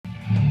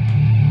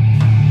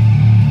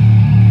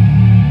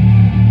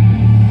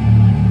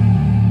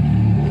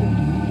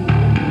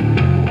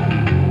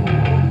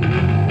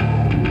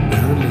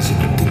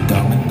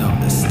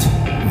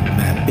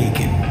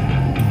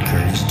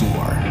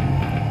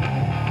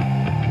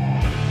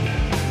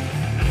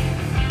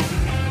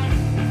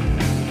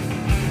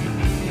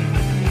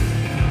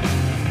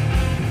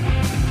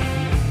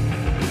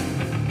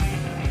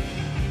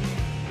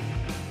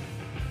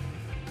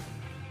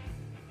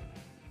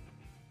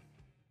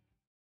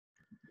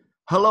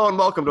Hello and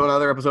welcome to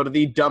another episode of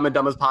the Dumb and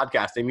Dumbest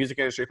Podcast, a music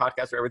industry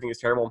podcast where everything is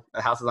terrible,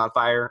 the house is on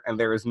fire, and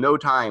there is no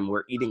time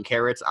where eating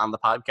carrots on the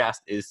podcast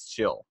is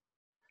chill.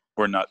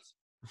 Or nuts.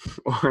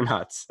 Or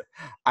nuts.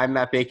 I'm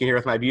Matt Bacon here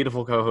with my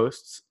beautiful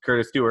co-hosts,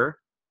 Curtis Dewar.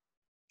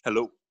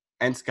 Hello.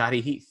 And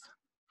Scotty Heath.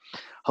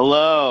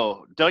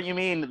 Hello. Don't you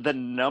mean the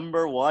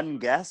number one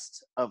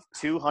guest of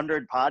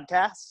 200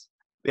 podcasts?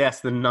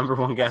 Yes, the number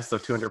one guest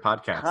of 200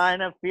 podcasts.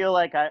 Kind of feel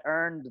like I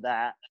earned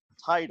that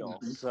title,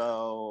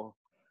 so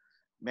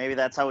maybe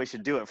that's how we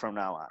should do it from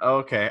now on.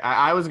 Okay,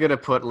 I was gonna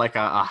put like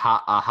a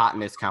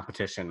hotness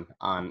competition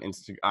on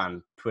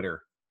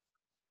Twitter,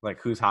 like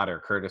who's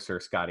hotter, Curtis or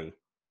Scotty?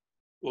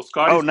 Well,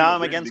 Scotty's Oh, now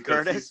I'm against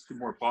Curtis? He's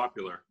more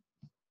popular.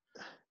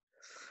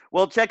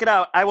 Well, check it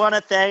out. I want to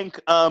thank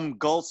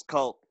Ghost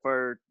Cult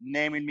for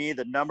naming me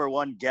the number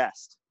one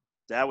guest.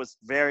 That was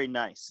very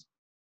nice.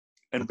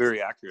 And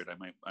very accurate,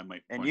 I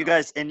might. And you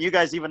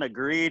guys even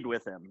agreed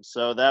with him,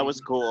 so that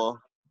was cool.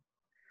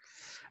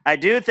 I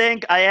do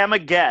think I am a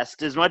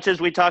guest, as much as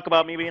we talk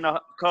about me being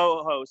a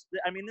co-host.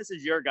 I mean, this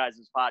is your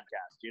guys'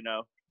 podcast, you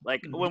know?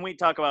 Like, when we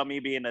talk about me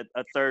being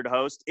a third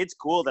host, it's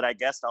cool that I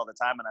guest all the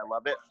time, and I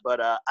love it.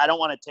 But I don't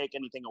want to take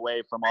anything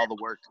away from all the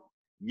work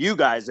you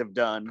guys have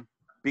done.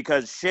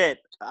 Because, shit,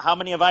 how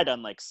many have I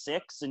done? Like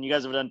 6? And you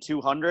guys have done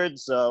 200,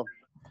 so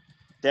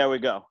there we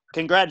go.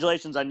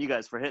 Congratulations on you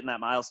guys for hitting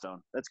that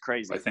milestone. That's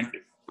crazy. I thank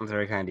you. That's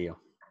very kind of you.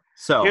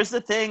 So here's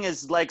the thing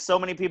is, like, so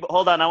many people –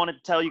 hold on, I want to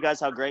tell you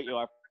guys how great you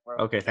are.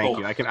 Okay, thank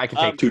you. I can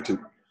take two.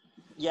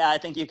 Yeah, I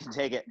think you can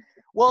take it.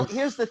 Well,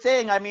 here's the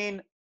thing. I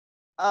mean,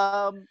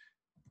 a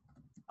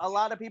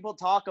lot of people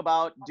talk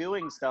about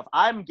doing stuff.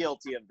 I'm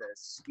guilty of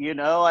this. You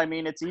know, I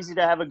mean, it's easy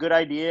to have a good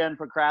idea and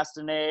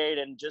procrastinate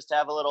and just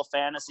have a little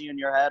fantasy in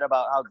your head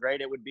about how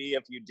great it would be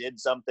if you did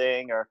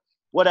something or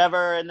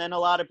whatever. And then a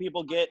lot of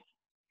people get,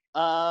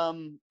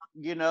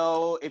 you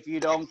know, if you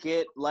don't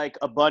get like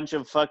a bunch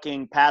of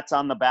fucking pats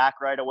on the back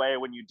right away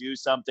when you do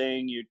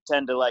something, you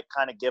tend to like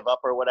kind of give up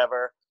or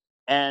whatever.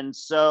 And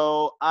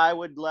so I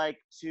would like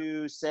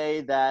to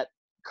say that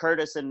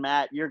Curtis and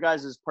Matt, your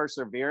guys'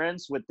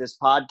 perseverance with this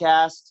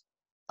podcast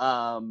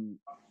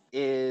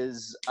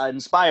is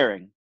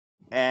inspiring.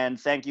 And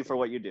thank you for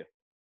what you do.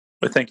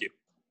 But thank you.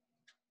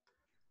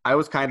 I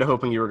was kind of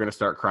hoping you were going to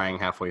start crying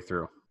halfway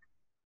through.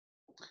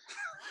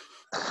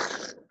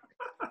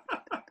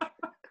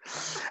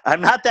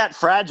 I'm not that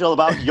fragile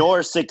about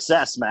your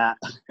success, Matt.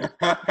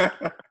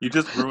 You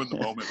just ruined the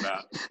moment,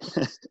 Matt.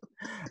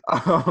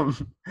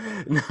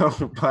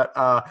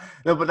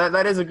 No, but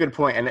that is a good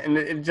point, and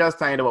it just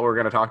tie into what we're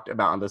going to talk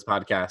about on this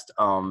podcast.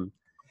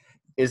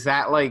 Is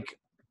that like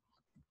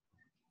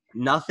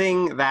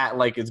nothing that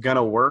like is going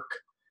to work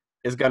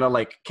is going to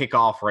like kick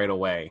off right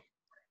away.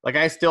 Like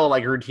I still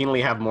like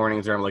routinely have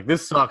mornings where I'm like,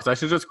 this sucks. I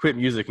should just quit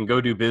music and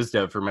go do biz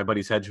dev for my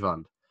buddy's hedge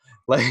fund.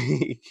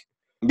 Like,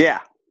 yeah,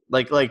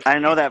 like I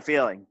know that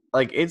feeling.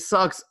 Like, it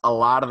sucks a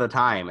lot of the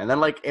time. And then,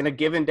 like, in a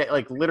given day,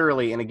 like,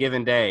 literally in a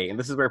given day, and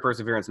this is where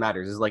perseverance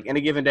matters, is, like, in a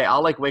given day,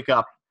 I'll, like, wake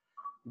up,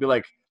 be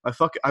like,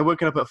 I'm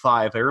waking up at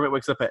 5. My roommate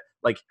wakes up at,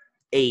 like,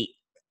 8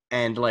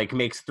 and, like,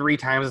 makes 3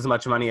 times as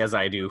much money as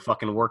I do,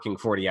 fucking working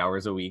 40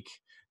 hours a week.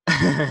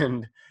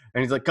 and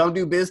he's like, come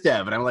do biz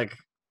dev. And I'm like,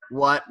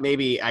 what?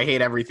 Maybe I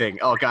hate everything.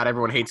 Oh, God,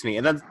 everyone hates me.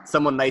 And then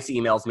someone nice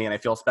emails me and I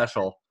feel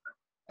special.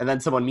 And then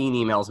someone mean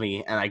emails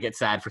me, and I get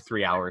sad for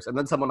 3 hours. And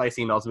then someone nice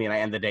emails me, and I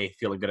end the day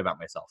feeling good about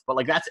myself. But,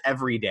 like, that's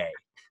every day.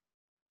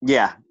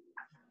 Yeah.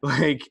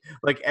 Like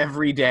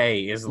every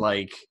day is,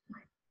 like,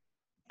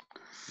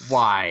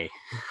 why?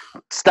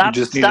 Stop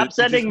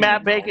sending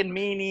Matt Bacon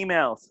mean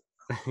emails.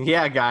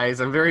 Yeah, guys,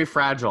 I'm very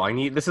fragile.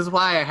 This is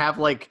why I have,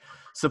 like,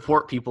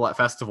 support people at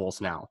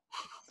festivals now.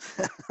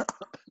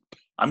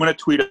 I'm going to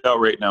tweet it out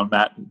right now.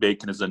 Matt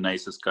Bacon is the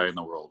nicest guy in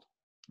the world.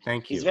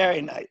 Thank you. He's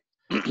very nice.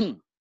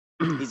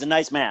 He's a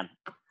nice man.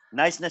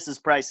 Niceness is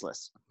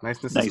priceless.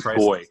 Niceness nice is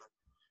priceless. Boy.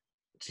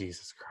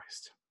 Jesus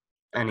Christ.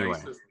 Anyway.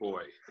 Nicest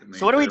boy.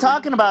 So what are we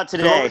talking about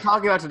today? So what we're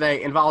talking about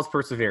today involves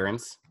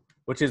perseverance,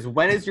 which is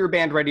when is your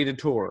band ready to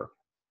tour?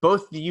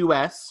 Both the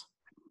U.S.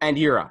 and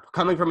Europe.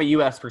 Coming from a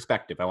U.S.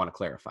 perspective, I want to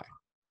clarify.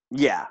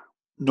 Yeah.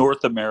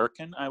 North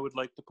American, I would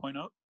like to point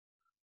out.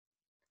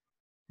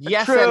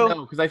 Yes True. and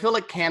no, because I feel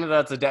like Canada,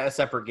 it's a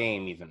separate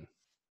game even.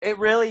 It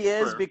really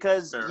is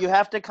because Fair. you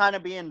have to kind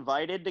of be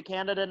invited to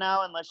Canada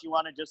now unless you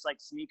want to just like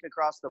sneak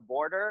across the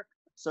border.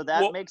 So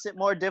that makes it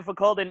more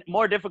difficult and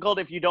more difficult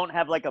if you don't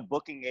have like a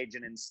booking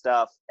agent and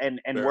stuff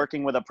and Fair.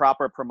 working with a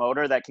proper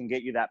promoter that can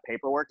get you that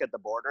paperwork at the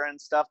border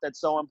and stuff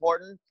that's so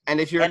important. And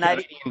if you're a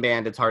Canadian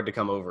band, it's hard to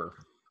come over.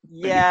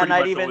 Yeah, and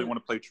I'd even even only want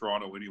to play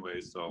Toronto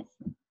anyway, so.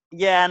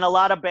 Yeah, and a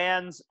lot of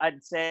bands,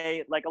 I'd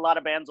say, like a lot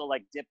of bands will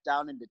like dip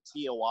down into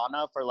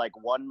Tijuana for like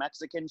one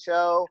Mexican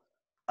show.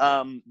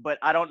 But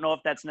I don't know if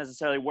that's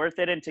necessarily worth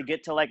it. And to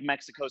get to like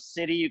Mexico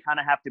City, you kind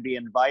of have to be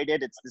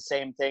invited. It's the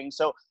same thing.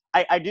 So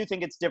I do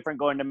think it's different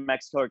going to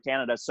Mexico or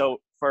Canada. So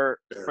for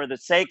the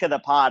sake of the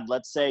pod,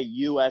 let's say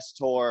US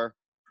tour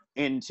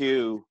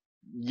into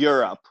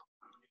Europe.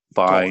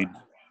 Fine.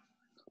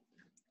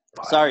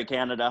 Sorry,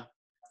 Canada.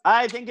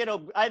 I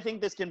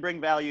think this can bring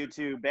value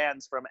to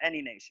bands from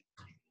any nation.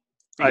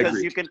 I Because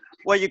agree.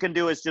 what you can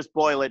do is just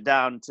boil it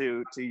down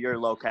to your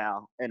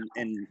locale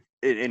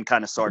and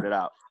kind of sort it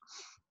out.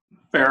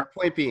 Fair.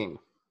 Point being,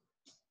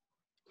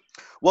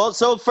 Well,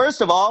 so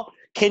first of all,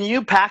 can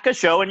you pack a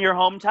show in your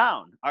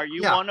hometown? Are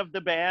you Yeah. one of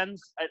the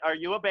bands? Are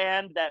you a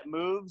band that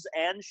moves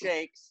and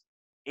shakes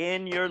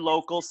in your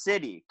local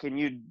city? Can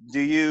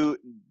you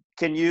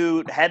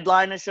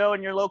headline a show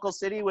in your local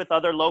city with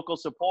other local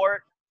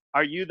support?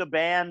 Are you the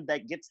band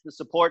that gets the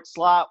support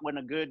slot when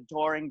a good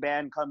touring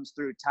band comes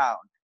through town?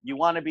 You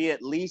want to be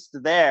at least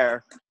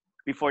there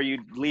before you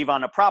leave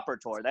on a proper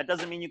tour. That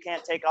doesn't mean you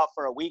can't take off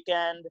for a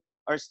weekend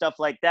or stuff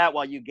like that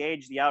while you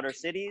gauge the outer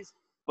cities,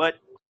 but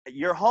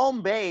your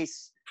home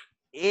base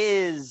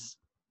is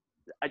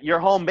your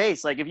home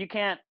base. Like if you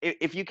can't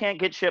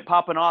get shit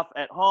popping off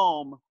at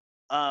home,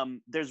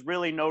 there's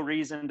really no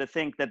reason to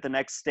think that the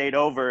next state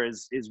over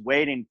is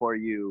waiting for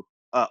you,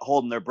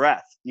 holding their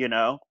breath, you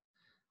know?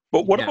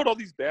 But what Yeah. about all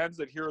these bands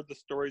that hear the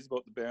stories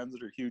about the bands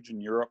that are huge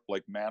in Europe,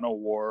 like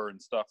Manowar and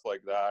stuff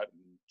like that,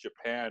 and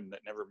Japan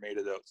that never made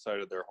it outside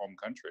of their home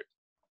country?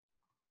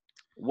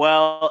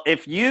 Well,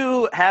 if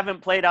you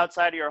haven't played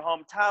outside of your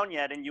hometown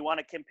yet and you want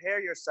to compare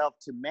yourself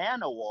to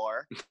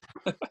Manowar,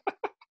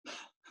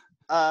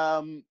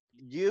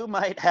 you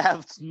might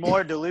have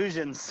more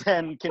delusions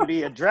than can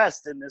be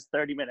addressed in this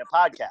 30-minute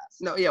podcast.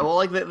 no, yeah. Well,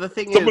 like the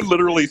thing Someone is,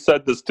 literally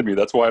said this to me.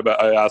 That's why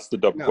I asked the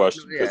dumb No,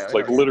 question. no, yeah, It's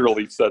like no, yeah.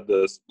 literally said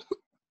this.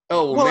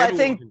 oh, Well, I Manowar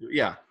think- can do-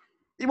 yeah.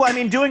 Well, I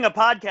mean, doing a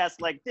podcast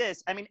like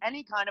this, I mean,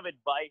 any kind of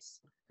advice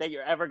that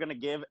you're ever going to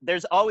give,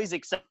 there's always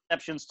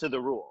exceptions to the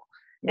rule.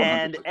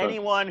 And 100%.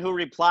 anyone who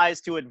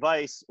replies to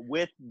advice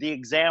with the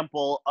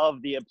example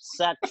of the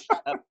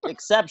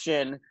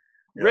exception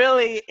Yeah.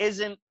 really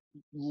isn't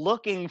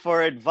looking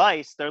for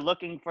advice. They're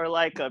looking for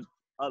like a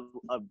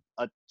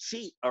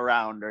cheat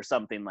around or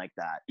something like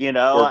that, you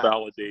know? Or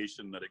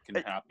validation that it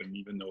can happen,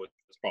 even though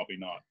it's probably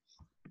not.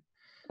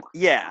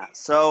 Yeah.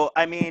 So,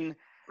 I mean,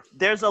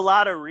 there's a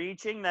lot of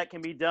reaching that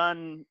can be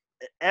done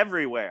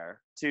everywhere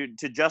to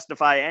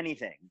justify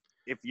anything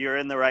if you're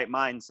in the right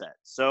mindset.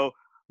 So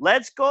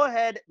let's go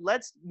ahead.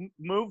 Let's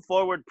move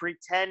forward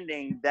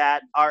pretending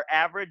that our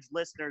average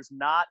listener's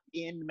not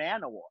in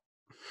Manowar.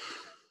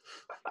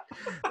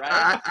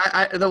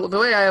 Right? The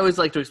way I always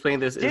like to explain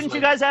this is Didn't you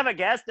like, guys have a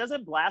guess?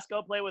 Doesn't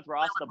Blasco play with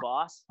Ross the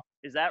Boss?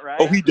 Is that right?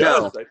 Oh, he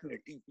No. does, I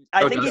think.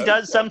 I Oh, think he does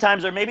does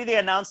sometimes, or maybe they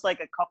announced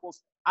like a couple.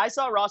 I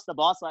saw Ross the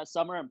Boss last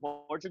summer in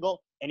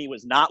Portugal, and he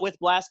was not with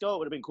Blasco. It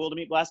would have been cool to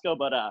meet Blasco,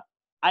 but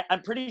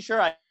I'm pretty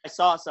sure I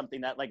saw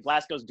something that like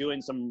Blasco's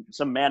doing some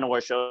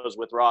Manowar shows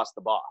with Ross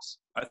the Boss.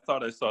 I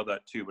thought I saw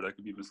that too, but I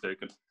could be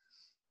mistaken.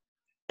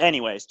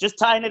 Anyways, just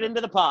tying it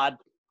into the pod.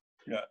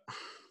 Yeah.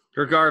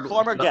 regardless.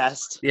 Former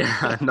guest,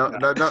 Yeah,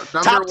 number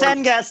top 10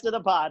 one, guest of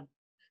the pod.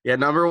 Yeah,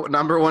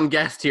 number one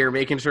guest here,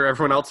 making sure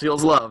everyone else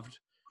feels loved.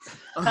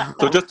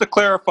 So just to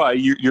clarify,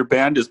 your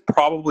band is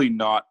probably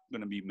not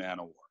going to be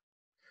Manowar.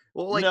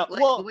 Well, like, No,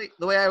 like well-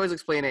 the way I always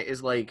explain it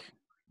is like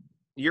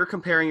you're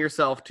comparing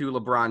yourself to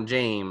LeBron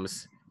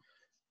James.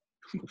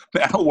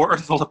 Manowar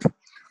is a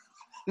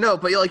No,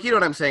 but like you know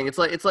what I'm saying. It's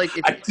like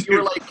if you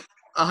were like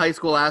a high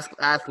school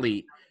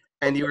athlete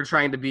and you were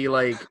trying to be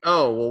like,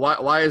 oh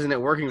well, why isn't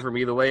it working for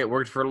me the way it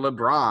worked for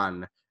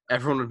LeBron?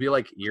 Everyone would be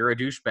like, you're a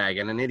douchebag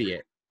and an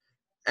idiot.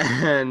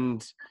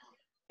 And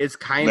it's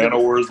kind of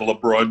Manowar is the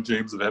LeBron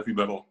James of heavy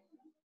metal.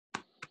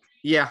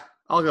 yeah.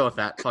 I'll go with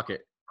that. Fuck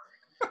it.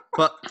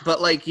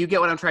 But like you get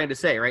what I'm trying to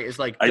say, right? It's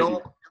like I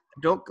don't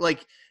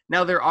like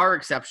now there are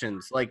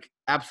exceptions. Like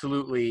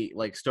absolutely,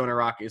 like Stoner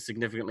Rock is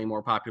significantly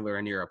more popular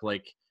in Europe.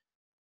 Like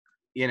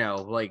you know,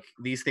 like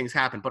these things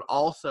happen. But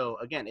also,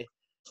 again, if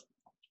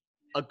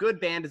a good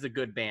band is a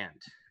good band.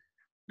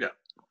 Yeah.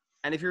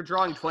 And if you're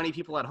drawing 20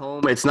 people at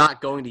home, it's not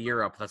going to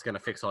Europe that's going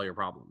to fix all your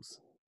problems.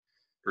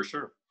 For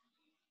sure.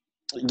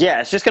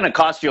 Yeah, it's just going to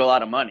cost you a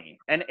lot of money.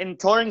 And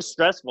touring's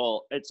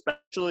stressful,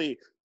 especially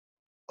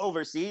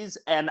overseas.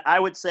 And I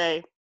would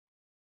say,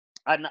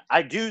 and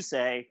I do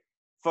say,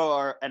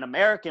 for an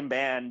American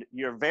band,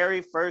 your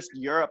very first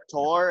Europe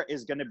tour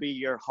is going to be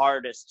your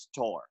hardest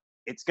tour.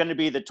 It's going to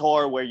be the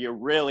tour where you're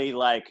really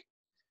like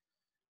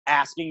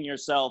asking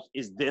yourself,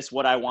 is this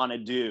what I want to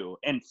do?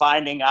 And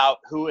finding out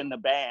who in the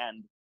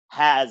band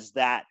has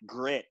that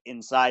grit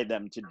inside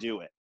them to do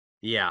it.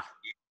 Yeah.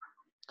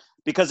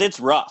 Because it's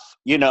rough,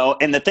 you know.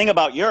 And the thing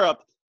about Europe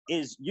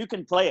is you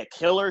can play a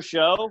killer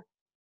show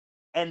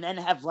and then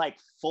have like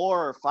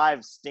 4 or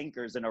 5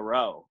 stinkers in a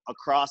row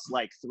across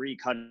like 3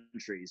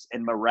 countries,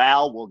 and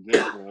morale will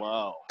get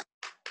low.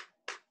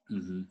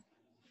 Mm-hmm.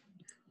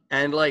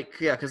 And like,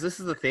 yeah, because this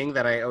is the thing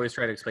that I always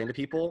try to explain to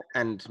people,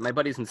 and my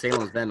buddies in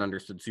Salem's then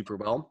understood super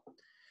well,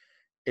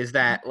 is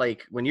that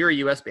like when you're a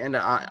US band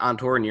on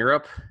tour in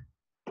Europe,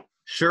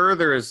 sure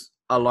there's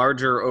a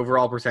larger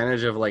overall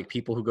percentage of like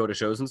people who go to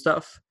shows and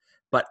stuff,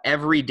 but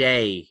every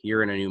day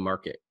you're in a new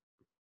market.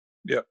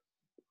 Yep.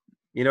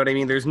 You know what I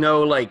mean? There's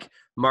no like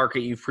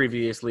market you've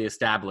previously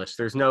established.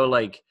 There's no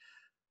like,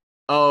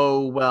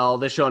 oh, well,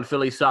 this show in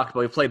Philly sucked, but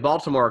we played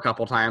Baltimore a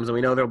couple times and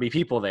we know there'll be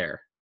people there.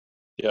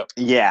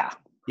 Yeah.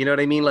 You know what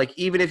I mean? Like,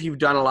 even if you've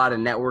done a lot of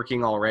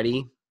networking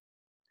already,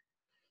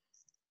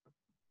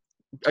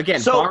 again,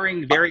 So,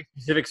 barring very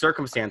specific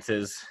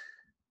circumstances,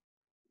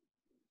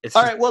 it's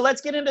all just, right. Well,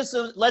 let's get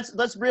into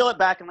let's reel it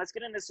back and let's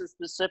get into some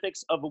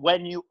specifics of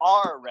when you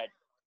are ready.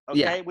 Okay,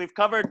 Yeah. we've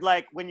covered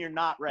like when you're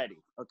not ready.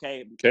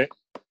 Okay, Okay.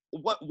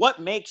 what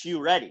makes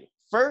you ready?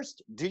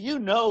 First, do you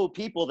know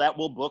people that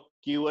will book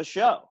you a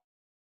show?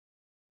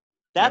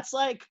 That's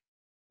like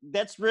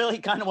that's really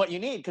kind of what you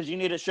need, because you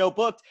need a show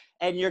booked,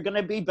 and you're going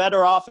to be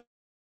better off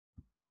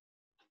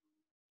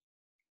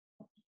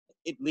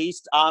at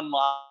least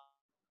online.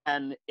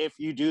 And if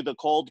you do the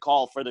cold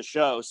call for the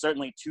show,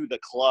 certainly to the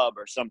club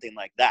or something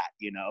like that,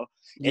 you know?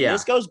 And yeah.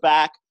 this goes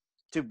back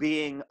to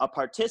being a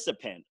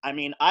participant. I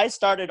mean, I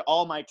started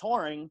all my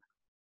touring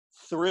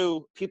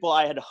through people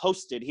I had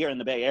hosted here in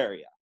the Bay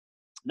Area.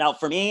 Now,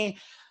 for me,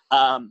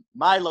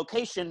 my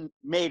location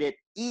made it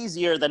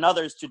easier than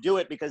others to do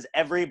it because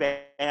every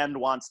band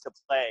wants to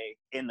play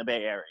in the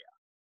Bay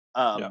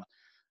Area.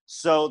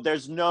 So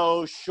there's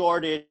no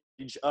shortage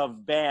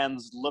of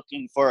bands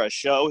looking for a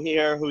show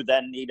here who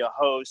then need a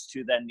host,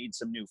 who then need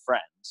some new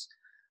friends.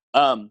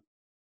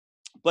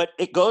 But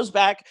it goes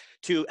back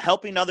to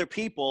helping other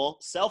people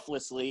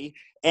selflessly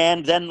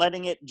and then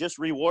letting it just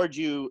reward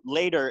you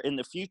later in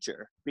the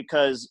future.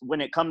 Because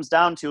when it comes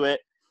down to it,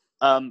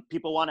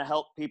 people want to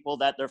help people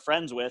that they're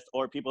friends with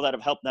or people that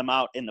have helped them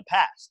out in the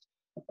past.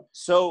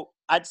 So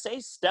I'd say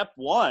step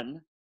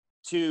one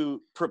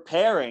to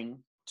preparing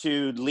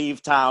to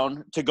leave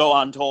town to go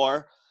on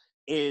tour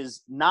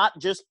is not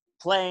just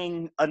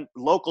playing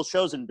local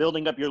shows and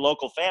building up your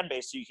local fan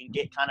base so you can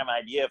get kind of an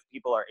idea if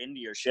people are into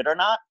your shit or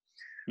not.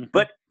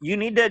 But you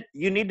need to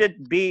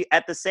be,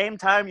 at the same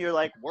time you're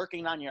like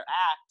working on your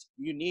act,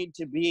 you need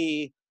to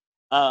be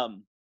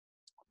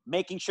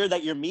making sure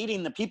that you're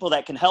meeting the people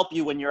that can help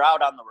you when you're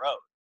out on the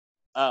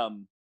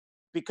road.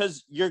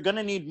 Because you're going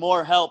to need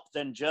more help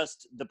than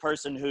just the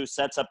person who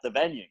sets up the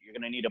venue. You're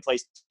going to need a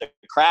place to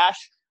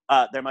crash.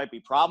 There might be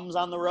problems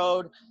on the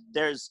road.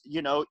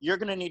 You're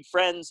going to need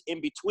friends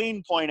in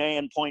between point A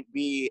and point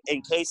B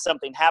in case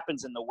something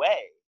happens in the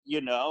way,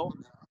 you know?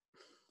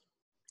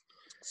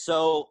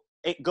 So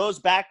it goes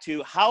back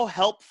to how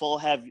helpful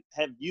have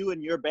you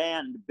and your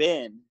band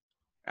been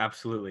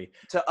Absolutely.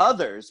 to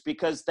others?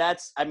 Because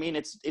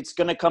it's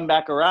going to come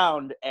back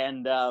around.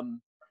 And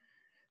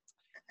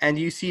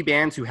you see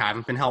bands who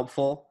haven't been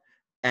helpful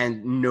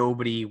and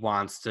nobody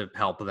wants to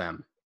help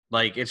them.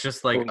 Like, it's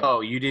just like,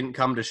 oh, you didn't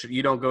come to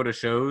you don't go to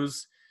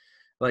shows.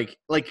 Like,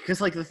 because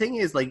like the thing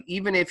is, like,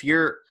 even if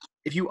you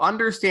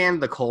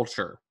understand the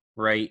culture,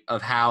 right,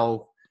 of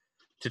how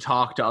to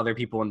talk to other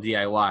people in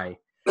DIY,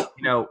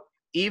 you know,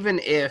 even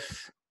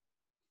if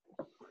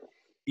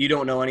you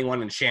don't know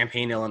anyone in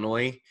Champaign,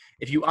 Illinois,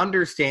 if you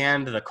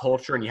understand the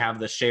culture and you have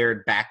the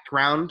shared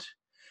background,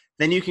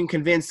 then you can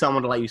convince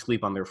someone to let you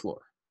sleep on their floor.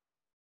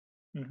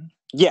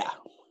 Yeah.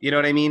 You know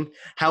what I mean?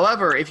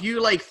 However, if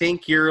you like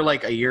think you're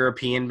like a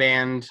European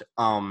band,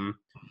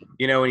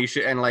 you know, and you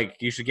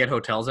should get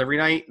hotels every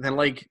night, then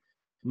like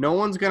no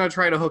one's gonna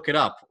try to hook it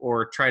up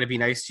or try to be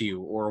nice to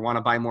you or want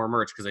to buy more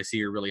merch because I see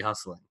you're really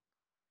hustling.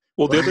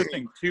 Well, the other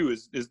thing too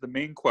is the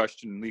main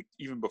question, like,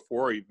 even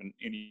before even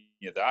any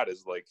of that,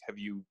 is like, have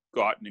you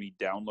gotten any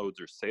downloads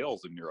or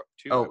sales in Europe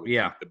too? Oh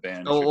yeah, the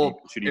band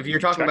should if you're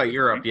talking about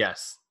Europe,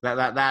 yes,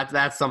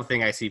 that's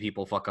something I see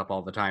people fuck up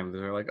all the time.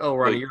 They're like, oh,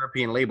 we're on a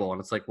European label,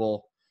 and it's like,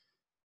 well,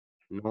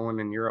 no one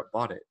in Europe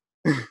bought it.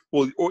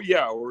 Or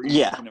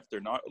even if they're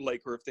not,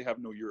 like, or if they have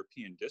no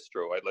European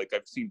distro,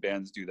 I've seen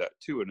bands do that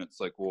too, and it's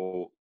like,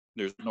 well,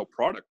 there's no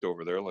product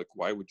over there, like,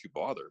 why would you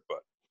bother? But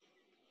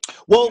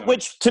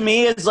which to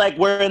me is like,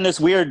 we're in this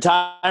weird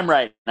time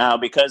right now,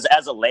 because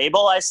as a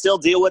label, I still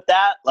deal with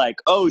that. Like,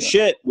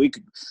 shit, we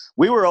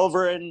were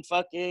over in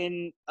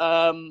fucking,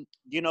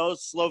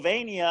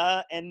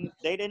 Slovenia, and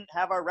they didn't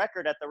have our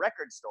record at the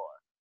record store.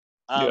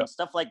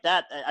 Stuff like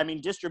that. I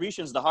mean,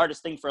 distribution is the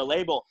hardest thing for a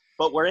label,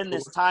 but we're in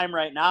this time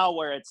right now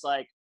where it's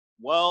like,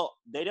 well,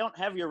 they don't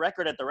have your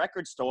record at the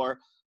record store,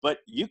 but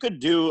you could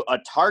do a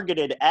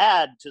targeted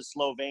ad to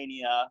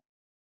Slovenia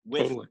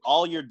with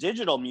all your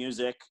digital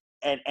music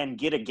and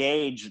get a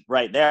gauge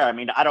right there. I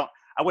mean, I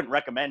wouldn't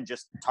recommend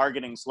just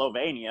targeting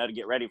Slovenia to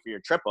get ready for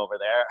your trip over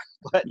there,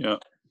 but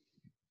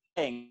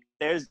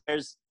there's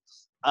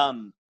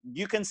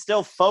you can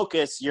still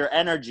focus your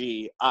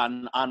energy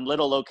on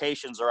little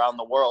locations around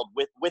the world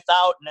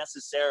without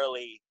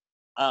necessarily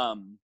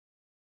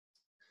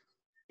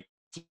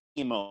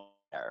emo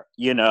there,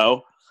 you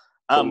know.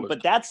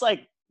 But that's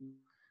like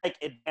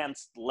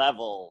advanced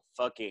level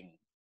fucking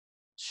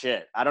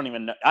shit. I don't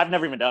even know. I've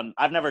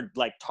never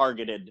like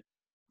targeted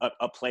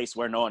a place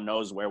where no one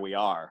knows where we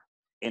are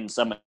in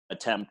some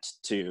attempt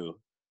to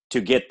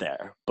get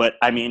there. But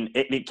I mean,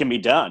 it can be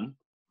done.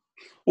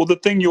 Well, the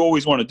thing you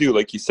always want to do,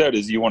 like you said,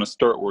 is you want to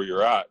start where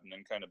you're at and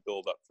then kind of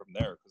build up from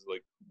there. Because,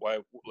 like, why?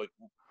 Like,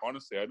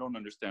 honestly, I don't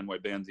understand why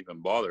bands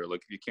even bother.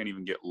 Like, if you can't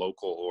even get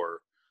local or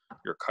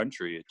your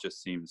country, it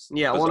just seems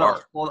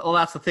bizarre. Well,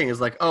 that's the thing.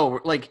 Is like, oh,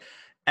 like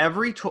I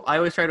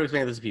always try to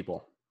explain this to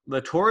people.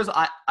 the tours,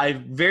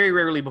 I very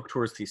rarely book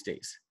tours these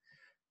days.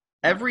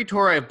 Every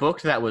tour I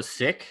booked that was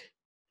sick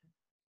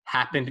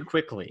happened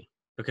quickly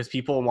because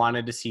people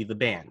wanted to see the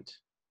band.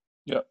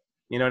 Yeah.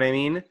 You know what I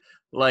mean?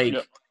 Like,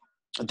 Yeah.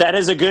 That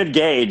is a good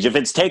gauge. If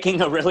it's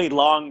taking a really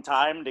long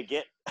time to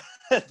get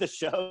the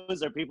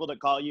shows or people to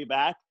call you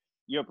back,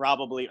 you're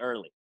probably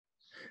early.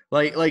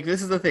 like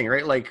this is the thing,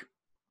 right?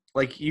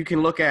 Like you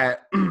can look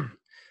at,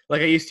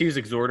 like I used to use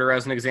Exhorder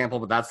as an example,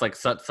 but that's like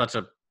such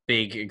a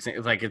big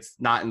example. Like it's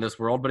not in this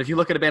world. But if you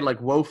look at a band like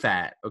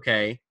WoFat,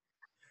 okay,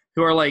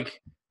 who are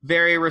like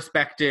very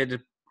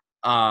respected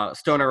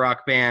stoner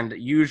rock band,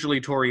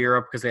 usually tour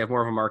Europe because they have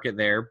more of a market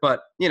there,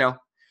 but you know,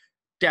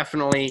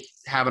 definitely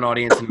have an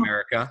audience in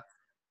America.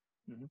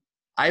 Mhm.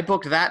 I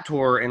booked that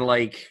tour in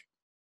like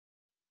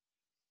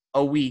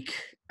a week,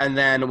 and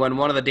then when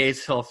one of the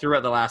dates fell through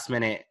at the last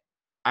minute,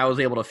 I was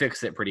able to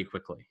fix it pretty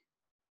quickly.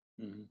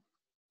 Mhm.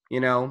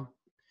 You know,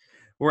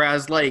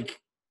 whereas like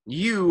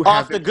you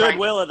have Off the been trying-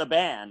 goodwill of the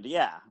band,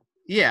 yeah.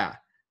 yeah,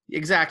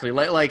 exactly.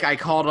 Like I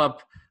called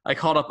up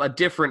a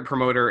different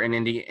promoter in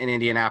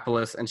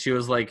Indianapolis, and she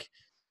was like,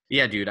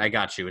 "Yeah, dude, I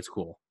got you. It's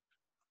cool.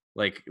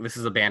 Like this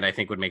is a band I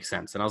think would make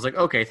sense." And I was like,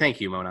 "Okay,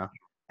 thank you, Mona."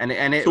 And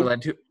it So-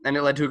 led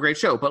to a great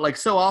show. But like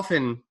so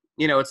often,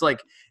 you know, it's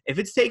like if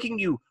it's taking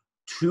you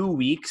 2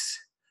 weeks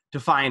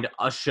to find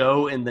a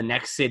show in the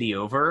next city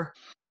over,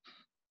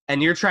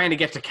 and you're trying to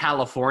get to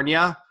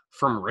California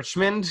from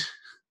Richmond.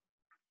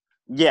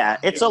 Yeah,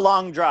 it's a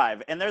long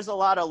drive, and there's a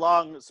lot of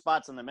long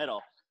spots in the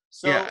middle.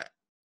 So Yeah.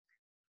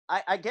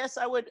 I guess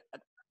I would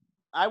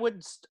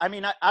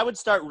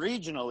start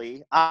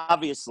regionally,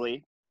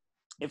 obviously.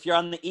 If you're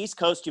on the East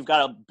Coast, you've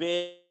got a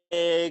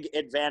big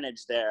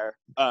advantage there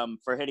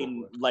for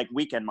hitting like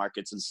weekend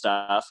markets and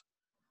stuff.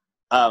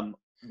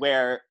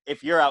 Where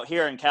if you're out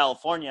here in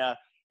California,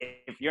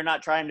 if you're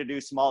not trying to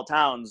do small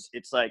towns,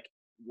 it's like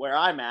where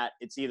I'm at,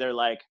 it's either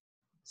like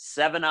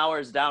 7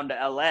 hours down to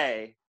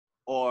LA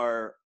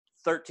or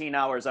 13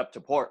 hours up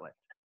to Portland.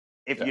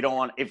 If you don't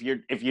want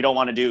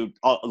to do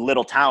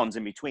little towns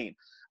in between.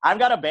 I've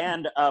got a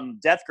band,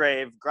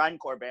 Deathgrave,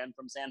 grindcore band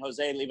from San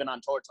Jose, leaving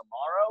on tour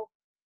tomorrow,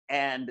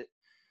 and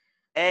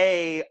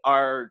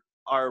are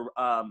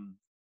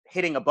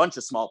hitting a bunch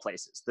of small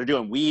places. They're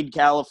doing Weed,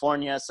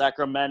 California,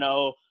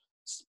 Sacramento,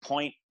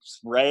 Point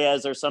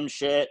Reyes or some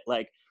shit.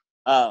 Like,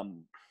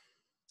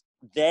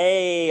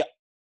 they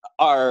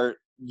are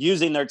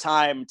using their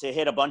time to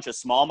hit a bunch of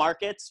small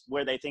markets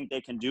where they think they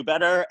can do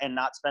better and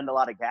not spend a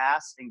lot of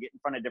gas and get in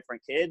front of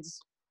different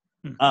kids.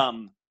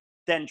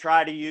 Then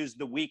try to use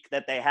the week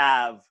that they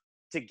have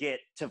to get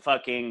to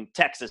fucking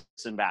Texas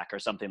and back or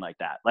something like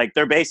that. Like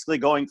they're basically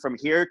going from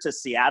here to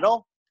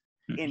Seattle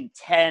in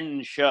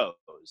 10 shows.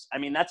 I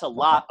mean, that's a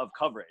lot of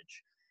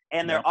coverage.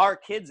 And there are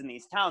kids in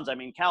these towns. I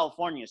mean,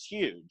 California is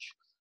huge.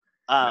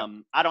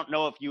 I don't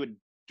know if you would,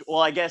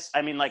 well, I guess,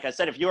 I mean, like I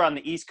said, if you were on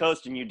the East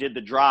Coast and you did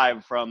the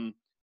drive from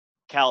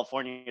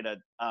California to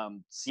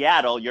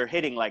Seattle, you're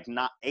hitting like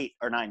not 8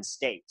 or 9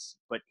 states,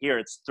 but here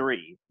it's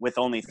 3 with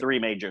only 3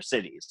 major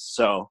cities.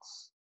 So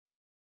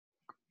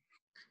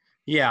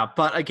Yeah,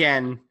 but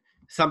again,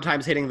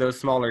 sometimes hitting those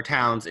smaller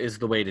towns is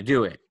the way to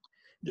do it.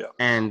 Yeah.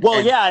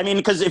 Yeah, I mean,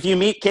 because if you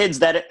meet kids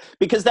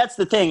because that's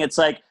the thing, it's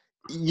like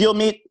you'll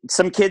meet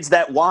some kids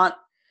that want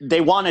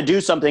to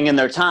do something in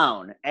their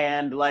town,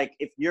 and like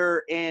if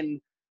you're in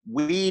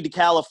Weed,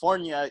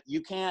 California,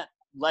 you can't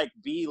like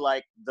be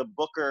like the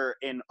booker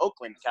in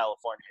Oakland,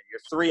 California. You're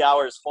 3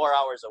 hours, 4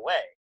 hours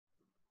away.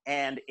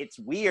 And it's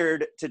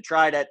weird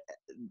to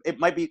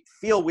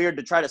feel weird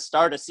to try to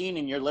start a scene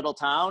in your little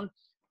town,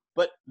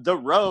 but the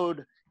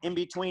road in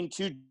between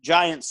 2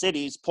 giant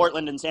cities,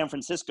 Portland and San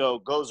Francisco,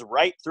 goes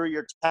right through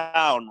your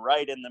town,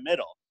 right in the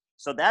middle.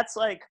 So that's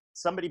like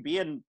somebody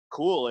being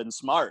cool and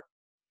smart.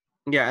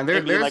 Yeah, and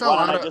there's like,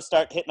 why don't I just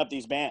start hitting up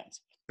these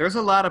bands? There's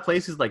a lot of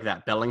places like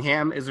that.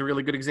 Bellingham is a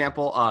really good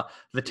example.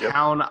 The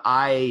town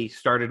I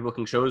started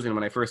booking shows in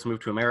when I first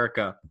moved to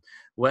America,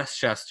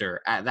 Westchester,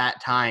 at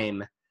that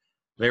time,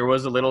 there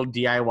was a little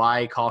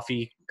DIY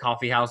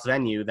coffee house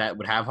venue that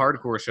would have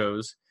hardcore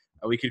shows.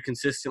 We could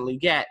consistently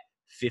get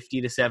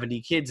 50 to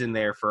 70 kids in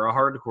there for a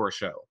hardcore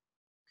show.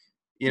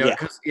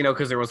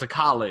 Because there was a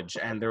college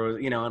and there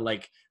was, and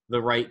like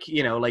the right,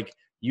 like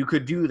you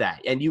could do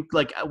that. And you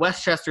like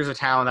Westchester's a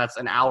town that's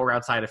an hour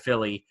outside of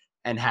Philly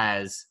and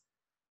has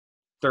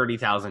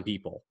 30,000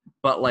 people,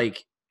 but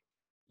like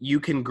you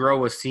can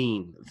grow a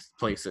scene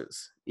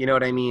places, you know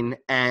what I mean?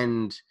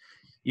 And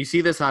you see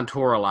this on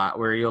tour a lot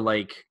where you'll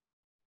like,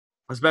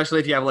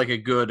 especially if you have like a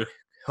good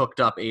hooked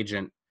up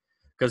agent,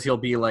 because he'll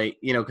be like,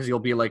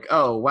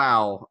 oh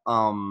wow,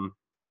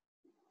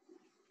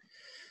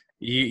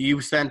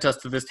 you sent us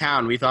to this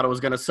town, we thought it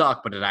was gonna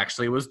suck, but it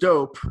actually was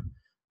dope.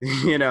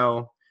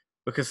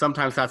 Because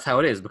sometimes that's how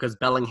it is, because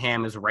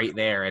Bellingham is right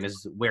there and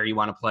is where you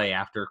want to play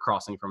after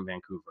crossing from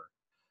Vancouver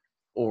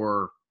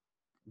or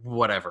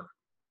whatever.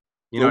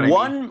 You know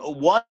what I mean?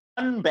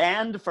 One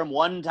band from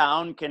one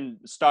town can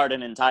start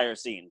an entire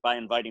scene by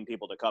inviting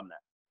people to come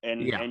there.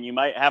 And you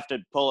might have to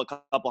pull a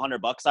couple $100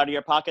 out of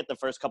your pocket the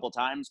first couple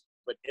times,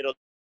 but it'll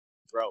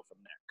grow from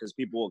there because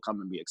people will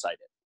come and be excited.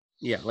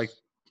 Yeah, like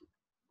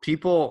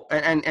people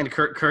and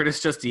Curtis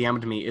just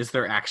DM'd me. Is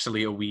there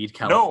actually a Weed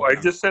No, California?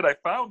 I just said I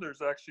found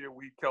there's actually a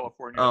Weed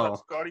California. I thought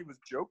Scotty was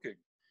joking.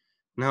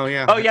 No,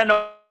 yeah. Oh yeah,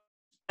 no,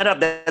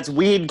 that's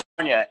Weed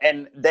California,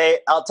 and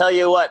I'll tell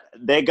you what,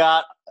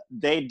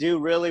 they do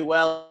really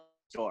well.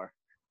 Sure.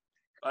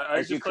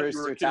 I just thought you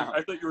were kidding.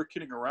 I thought you were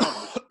kidding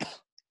around.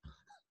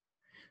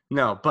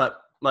 No,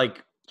 but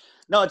like.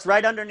 No, it's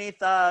right underneath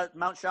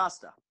Mount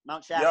Shasta.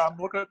 Yeah, I'm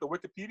looking at the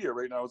Wikipedia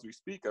right now as we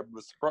speak. I'm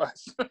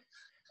surprised.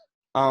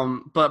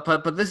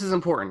 But this is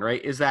important,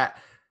 right? Is that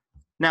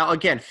now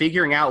again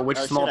figuring out which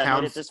small towns.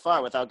 I made it this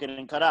far without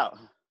getting cut out.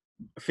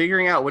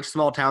 Figuring out which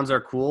small towns are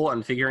cool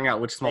and figuring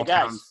out which small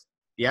towns.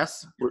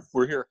 Yes,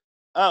 we're here.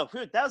 Oh,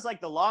 that was like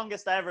the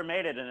longest I ever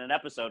made it in an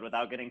episode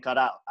without getting cut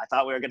out. I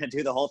thought we were going to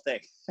do the whole thing.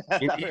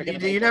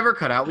 You never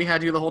cut out. We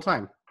had you the whole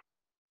time.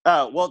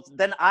 Oh, well,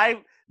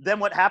 then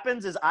what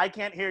happens is I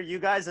can't hear you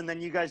guys, and then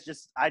you guys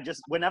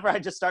whenever I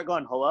just start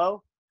going,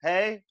 hello,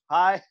 hey,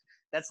 hi,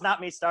 that's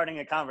not me starting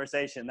a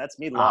conversation. That's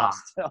me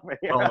lost over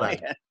here. Well,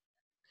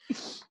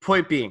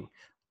 point being,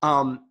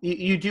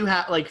 you do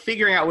have, like,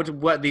 figuring out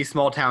what these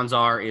small towns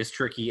are is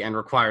tricky and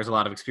requires a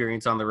lot of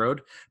experience on the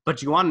road.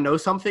 But you want to know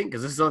something?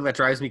 Because this is something that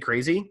drives me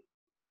crazy.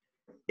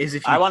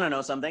 I want to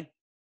know something.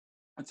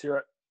 Let's hear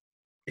it.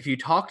 If you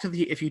talk to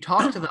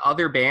the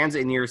other bands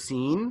in your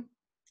scene,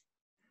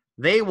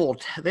 they will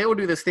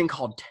do this thing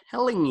called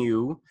telling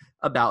you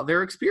about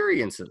their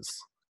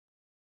experiences.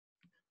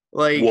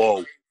 Like,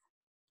 whoa,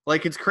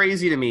 like it's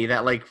crazy to me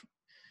that like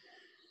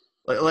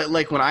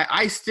when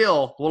I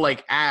still will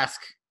like ask,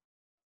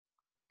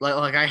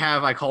 like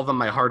I call them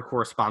my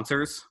hardcore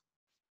sponsors,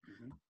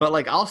 but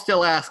like I'll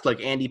still ask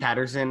like Andy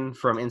Patterson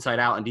from Inside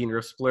Out and Dean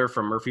Rispler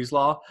from Murphy's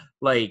Law,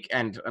 like,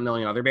 and a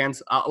million other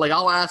bands.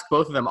 I'll ask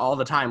both of them all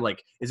the time,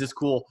 like, is this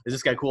cool? Is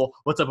this guy cool?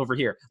 What's up over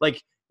here?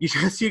 Like,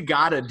 you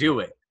gotta do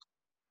it.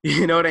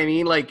 You know what I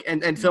mean? Like,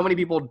 and so many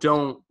people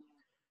don't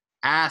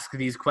ask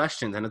these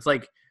questions, and it's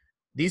like,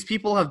 these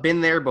people have been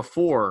there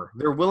before.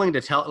 They're willing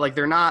to tell, like,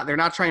 they're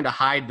not trying to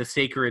hide the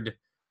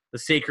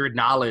sacred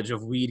knowledge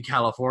of Weed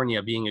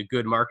California being a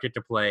good market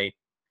to play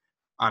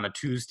on a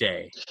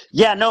Tuesday.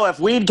 Yeah, no, if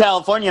Weed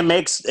California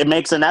makes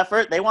an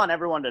effort, they want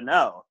everyone to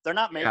know. They're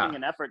not making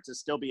an effort to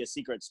still be a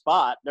secret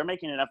spot. They're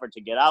making an effort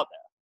to get out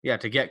there. Yeah,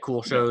 to get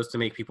cool shows, to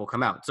make people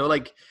come out. So,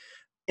 like,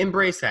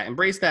 embrace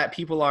that.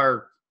 People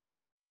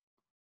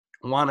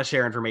want to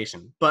share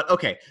information. But,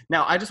 okay,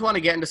 now I just want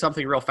to get into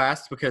something real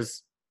fast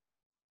because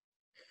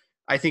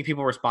I think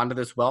people respond to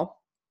this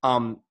well.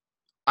 I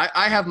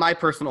have my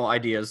personal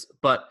ideas,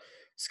 but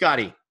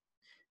Scotty,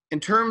 in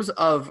terms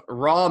of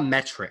raw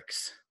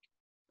metrics,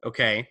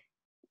 okay,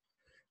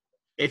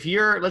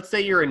 let's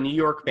say you're a New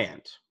York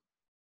band,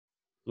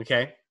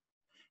 okay,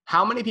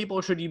 how many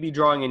people should you be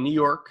drawing in New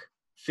York,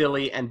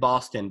 Philly, and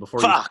Boston before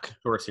you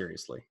tour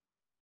seriously?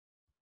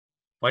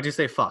 Why'd you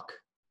say fuck?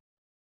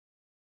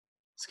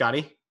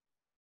 Scotty?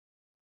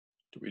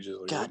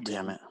 God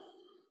damn it.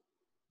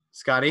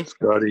 Scotty,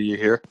 you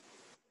here?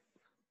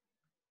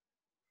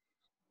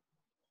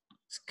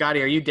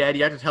 Scotty, are you dead?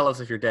 You have to tell us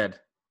if you're dead.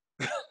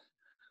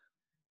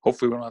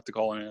 Hopefully we don't have to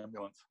call an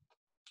ambulance.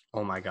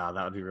 Oh my God,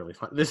 that would be really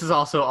fun. This is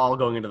also all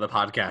going into the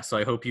podcast, so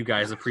I hope you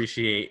guys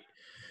appreciate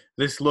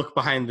this look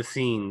behind the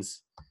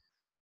scenes.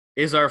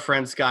 Is our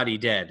friend Scotty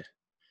dead?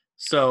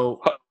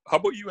 So how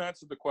about you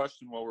answer the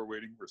question while we're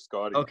waiting for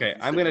Scotty? Okay,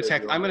 I'm gonna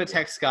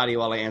text Scotty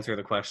while I answer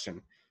the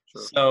question.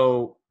 Sure.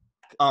 So,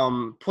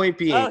 point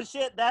being. Oh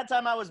shit! That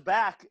time I was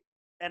back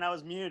and I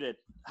was muted.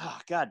 Oh,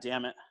 God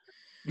damn it!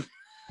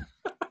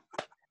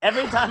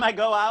 Every time I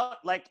go out,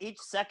 like, each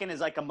second is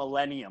like a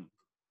millennium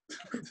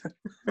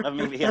of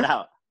me being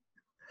out.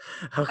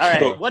 Okay. All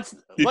right, what's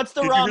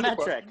the raw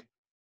metric?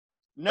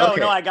 No,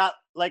 I got,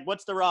 like,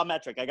 what's the raw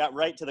metric? I got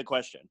right to the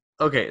question.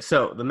 Okay,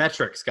 so the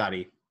metric,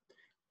 Scotty,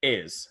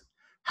 is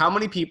how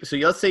many people. So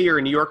let's say you're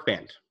a New York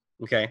band,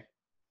 okay?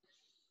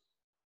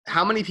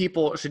 How many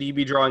people should you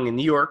be drawing in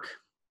New York,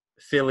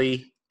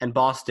 Philly, and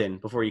Boston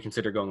before you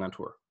consider going on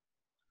tour?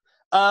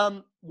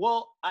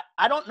 Well,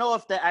 I don't know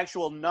if the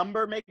actual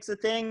number makes a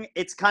thing.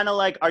 It's kind of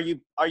like, are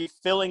you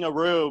filling a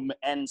room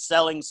and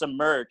selling some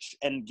merch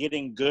and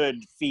getting good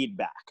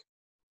feedback?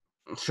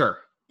 Sure.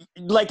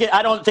 Like,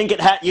 I don't think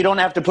you don't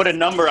have to put a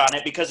number on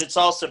it because it's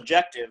all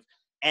subjective.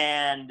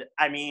 And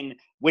I mean,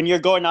 when you're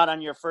going out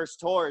on your first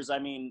tours, I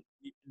mean,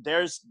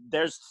 there's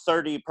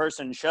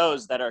 30-person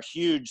shows that are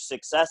huge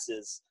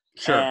successes.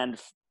 Sure. And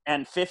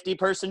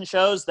 50-person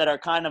shows that are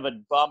kind of a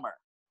bummer,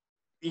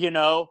 you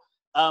know?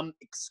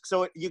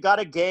 So you got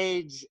to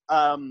gauge,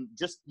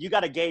 you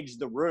got to gauge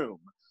the room.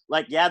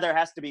 Like, yeah, there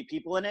has to be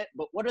people in it,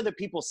 but what are the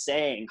people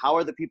saying? How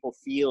are the people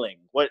feeling?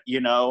 What,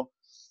 you know,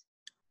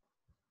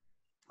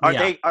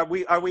 are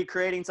we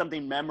creating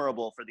something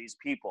memorable for these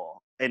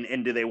people?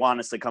 And do they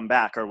want us to come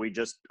back? Are we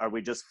just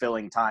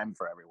filling time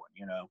for everyone,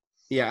 you know?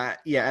 Yeah.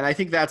 Yeah. And I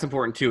think that's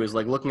important too, is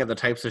like looking at the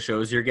types of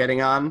shows you're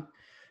getting on.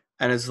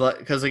 And it's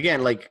like, cause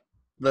again, like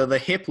the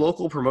hip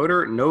local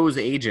promoter knows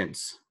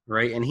agents,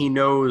 right? And he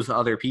knows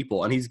other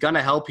people, and he's going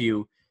to help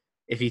you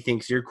if he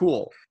thinks you're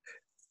cool.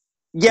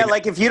 Yeah,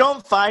 like if you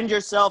don't find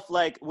yourself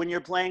like when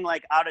you're playing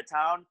like out of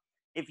town,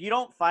 if you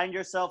don't find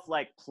yourself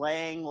like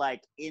playing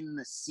like in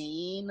the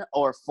scene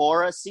or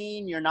for a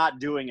scene, you're not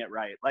doing it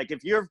right. Like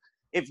if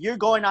you're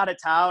going out of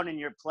town and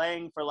you're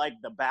playing for like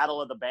the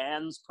Battle of the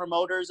Bands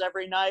promoters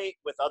every night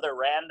with other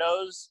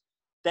randos,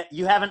 that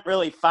you haven't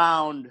really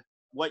found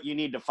what you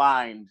need to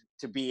find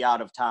to be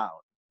out of town.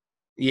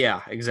 Yeah,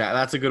 exactly.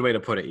 That's a good way to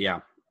put it. Yeah.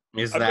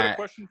 I've got a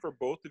question for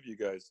both of you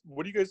guys.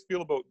 What do you guys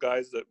feel about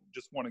guys that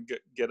just want to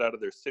get out of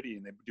their city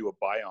and they do a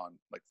buy-on,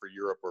 like for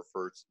Europe or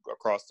for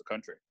across the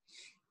country?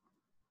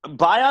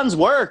 Buy-ons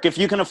work if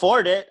you can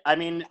afford it. I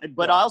mean,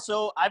 but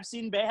also I've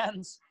seen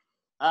bands.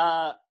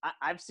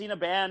 I've seen a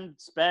band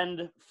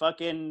spend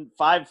fucking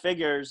 5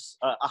 figures,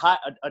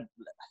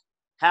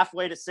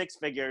 halfway to 6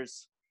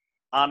 figures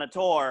on a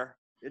tour.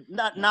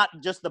 Not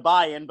just the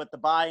buy-in, but the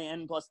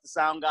buy-in plus the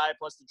sound guy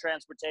plus the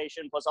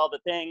transportation plus all the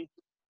thing.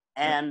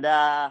 And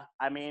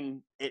I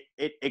mean,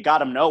 it got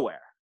them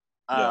nowhere.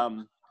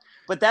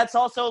 But that's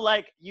also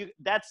like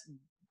that's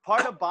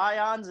part of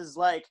buy-ons is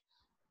like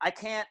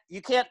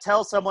you can't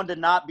tell someone to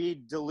not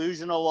be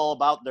delusional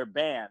about their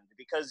band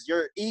because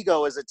your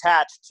ego is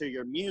attached to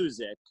your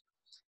music,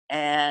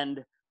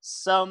 and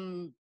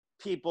some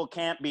people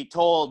can't be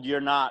told you're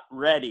not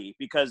ready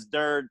because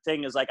their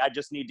thing is like, I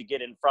just need to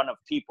get in front of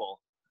people,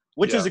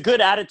 which is a good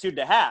attitude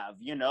to have,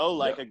 you know,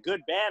 like a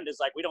good band is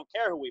like, we don't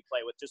care who we play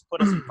with, just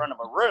put us in front of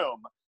a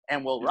room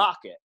and we'll rock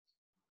it.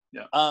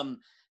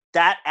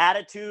 That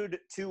attitude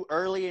too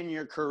early in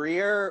your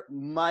career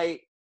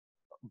might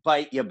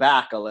bite you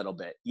back a little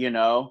bit, you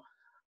know?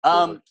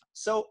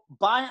 So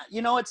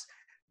it's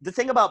the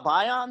thing about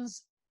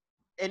buy-ons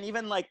and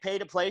even like pay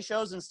to play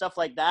shows and stuff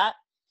like that.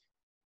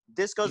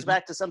 This goes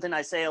back to something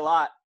I say a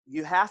lot.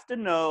 You have to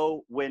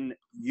know when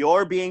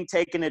you're being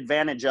taken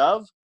advantage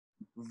of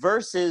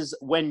versus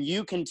when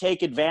you can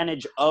take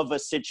advantage of a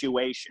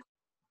situation.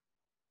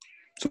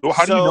 So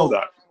how do you know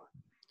that?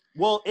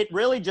 Well, it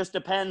really just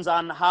depends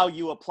on how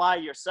you apply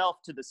yourself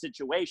to the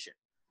situation.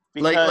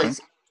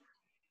 Because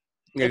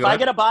if I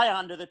get a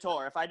buy-on to the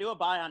tour, if I do a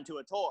buy-on to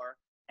a tour,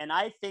 and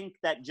I think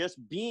that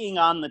just being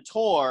on the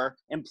tour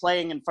and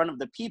playing in front of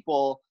the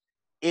people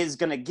is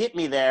going to get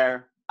me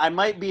there, I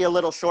might be a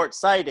little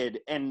short-sighted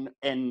and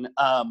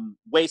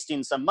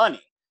wasting some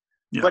money.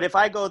 Yeah. But if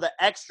I go the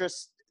extra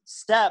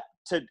step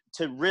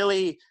to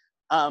really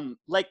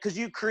because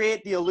you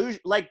create the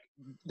illusion, like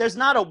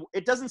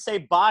it doesn't say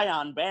buy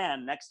on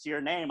band next to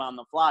your name on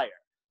the flyer.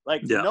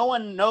 Like no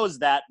one knows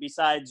that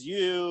besides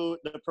you,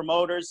 the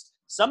promoters.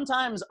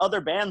 Sometimes other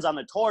bands on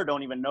the tour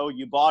don't even know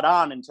you bought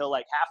on until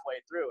like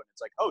halfway through. And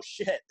it's like, oh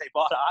shit, they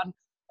bought on.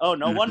 Oh,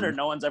 no wonder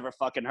no one's ever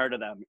fucking heard of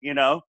them, you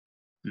know?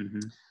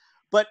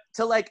 But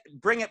to like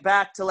bring it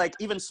back to like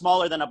even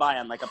smaller than a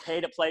buy-on, like a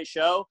pay-to-play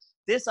show,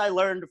 this I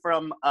learned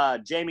from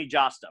Jamie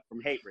Josta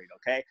from Hatebreed,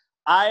 okay?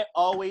 I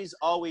always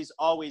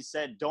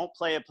said, don't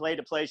play a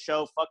play-to-play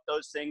show. Fuck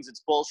those things.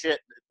 It's bullshit.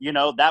 You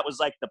know, that was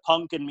like the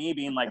punk in me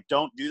being like,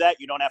 don't do that.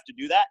 You don't have to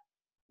do that.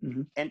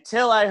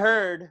 Until I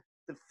heard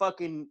the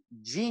fucking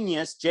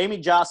genius,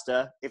 Jamie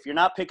Josta. If you're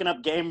not picking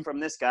up game from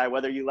this guy,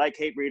 whether you like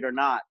Hatebreed or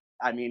not,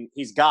 I mean,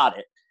 he's got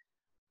it.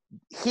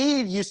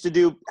 He used to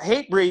do,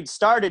 Hatebreed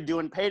started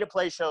doing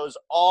pay-to-play shows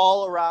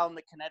all around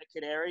the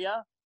Connecticut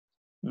area.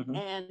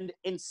 And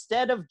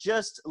instead of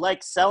just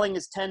like selling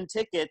his 10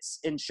 tickets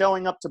and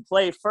showing up to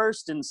play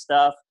first and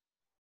stuff,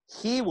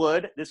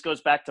 this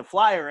goes back to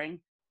flyering,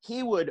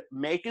 he would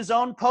make his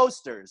own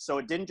posters. So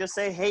it didn't just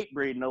say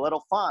Hatebreed in a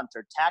little font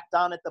or tacked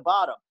on at the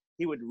bottom.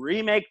 He would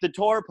remake the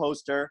tour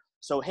poster.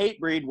 So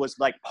Hatebreed was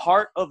like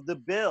part of the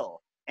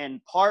bill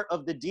and part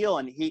of the deal.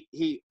 And he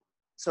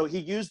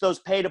used those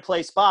pay to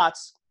play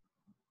spots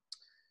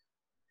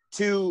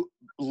to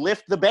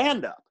lift the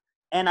band up.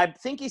 And I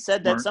think he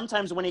said that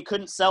sometimes when he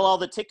couldn't sell all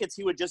the tickets,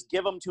 he would just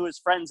give them to his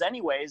friends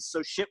anyways,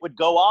 so shit would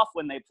go off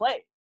when they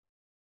played.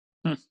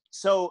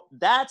 So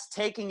that's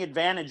taking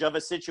advantage of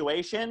a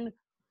situation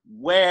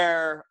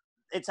where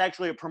it's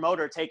actually a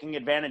promoter taking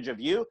advantage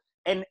of you.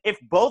 And if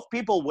both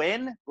people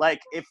win, like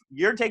if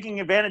you're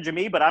taking advantage of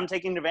me, but I'm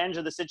taking advantage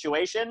of the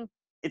situation,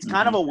 it's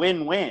kind of a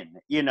win-win,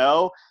 you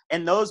know?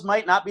 And those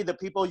might not be the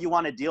people you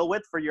want to deal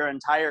with for your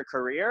entire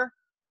career.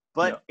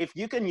 But if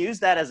you can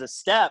use that as a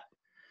step,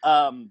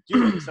 so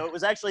it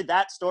was actually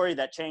that story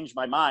that changed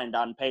my mind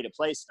on pay to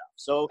play stuff.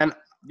 So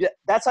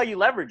that's how you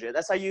leverage it.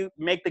 That's how you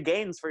make the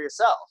gains for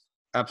yourself.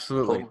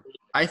 Absolutely.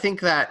 I think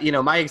that, you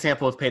know, my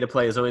example of pay to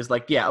play is always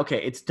like,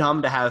 it's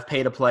dumb to have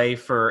pay to play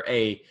for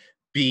a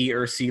B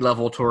or C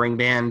level touring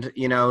band,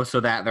 you know, so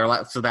that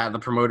the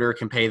promoter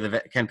can pay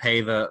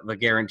the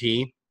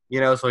guarantee,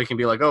 you know, so he can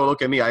be like, oh,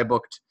 look at me, I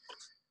booked,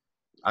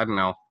 I don't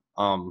know,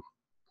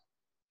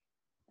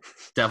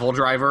 Devil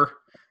Driver.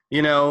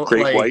 You know,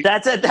 like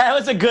that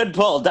was a good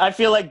pull. I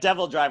feel like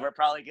Devil Driver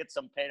probably gets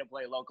some pay to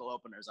play local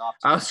openers off.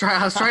 I was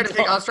trying to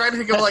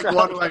think of like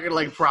one I could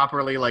like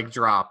properly like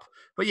drop.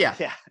 But yeah,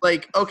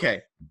 like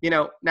okay, you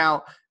know,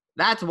 now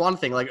that's one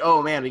thing. Like,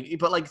 oh man,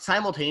 but like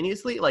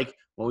simultaneously, like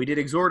when we did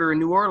Exhorder in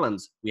New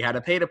Orleans, we had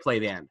a pay to play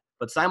band.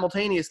 But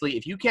simultaneously,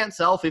 if you can't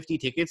sell 50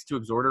 tickets to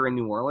Exhorder in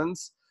New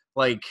Orleans,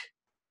 like,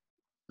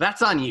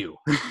 that's on you.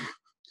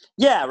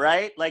 Yeah,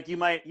 right. Like you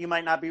might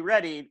not be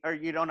ready, or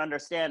you don't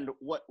understand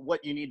what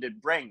you need to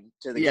bring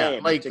to the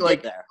game to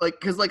get there.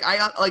 Because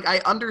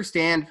I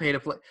understand pay to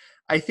play.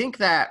 I think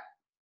that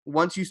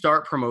once you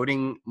start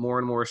promoting more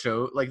and more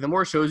shows, like the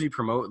more shows you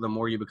promote, the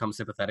more you become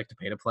sympathetic to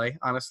pay to play.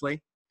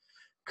 Honestly,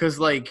 because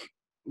like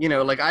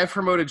I've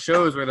promoted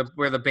shows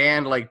where the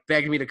band like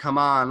begged me to come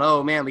on.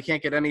 Oh man, we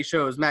can't get any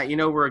shows. Matt,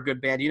 we're a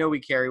good band. We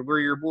care. We're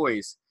your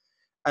boys.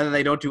 And then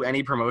they don't do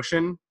any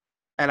promotion,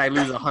 and I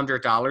lose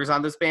 $100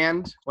 on this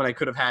band when I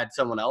could have had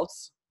someone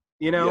else.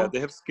 Yeah, they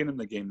have skin in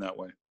the game that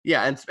way.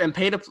 Yeah, and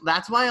pay to.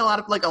 That's why a lot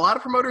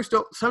of promoters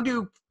don't.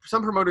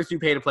 Some promoters do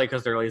pay to play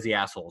because they're lazy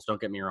assholes. Don't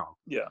get me wrong.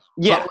 Yeah.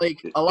 Yeah. But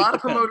a lot of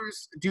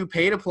promoters do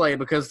pay to play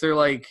because they're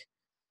like,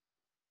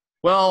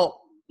 well,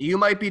 you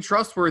might be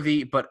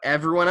trustworthy, but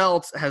everyone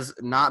else has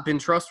not been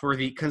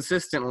trustworthy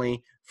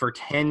consistently for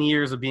 10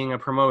 years of being a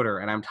promoter,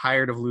 and I'm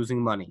tired of losing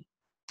money.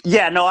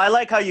 Yeah, no, I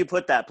like how you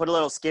put that. Put a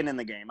little skin in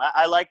the game.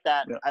 I like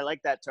that. Yeah. I like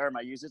that term.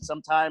 I use it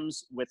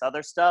sometimes with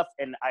other stuff,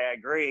 and I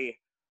agree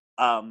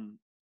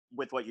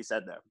with what you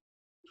said there.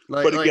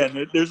 But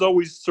again, there's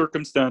always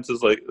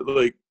circumstances like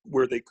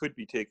where they could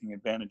be taking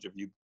advantage of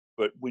you.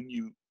 But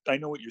I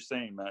know what you're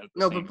saying, Matt.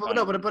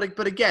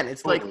 But again,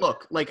 it's like,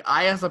 look, like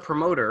I as a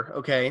promoter,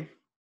 okay.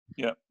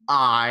 Yeah.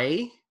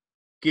 I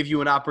give you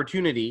an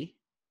opportunity.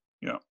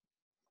 Yeah.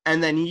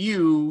 And then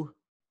you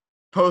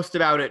post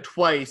about it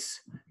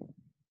twice,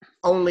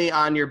 only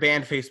on your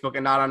band Facebook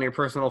and not on your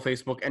personal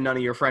Facebook, and none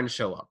of your friends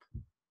show up.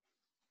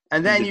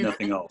 And then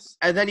nothing else.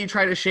 And then you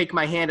try to shake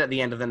my hand at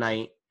the end of the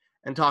night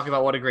and talk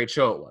about what a great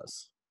show it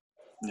was.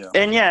 Yeah.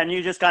 And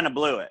you just kind of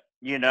blew it,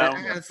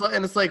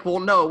 And it's like, well,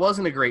 no, it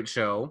wasn't a great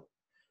show.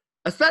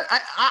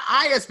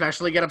 I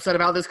especially get upset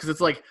about this because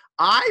it's like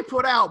I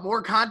put out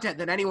more content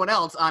than anyone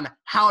else on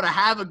how to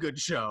have a good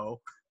show.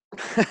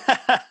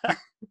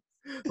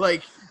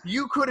 Like,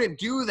 you couldn't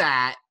do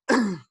that.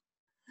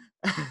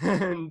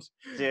 And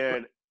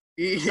dude,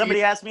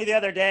 somebody asked me the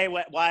other day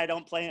why I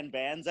don't play in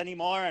bands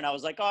anymore, and I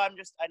was like, I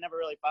never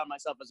really found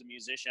myself as a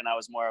musician. I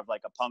was more of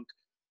like a punk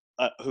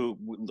who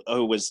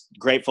was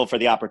grateful for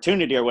the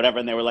opportunity or whatever.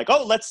 And they were like,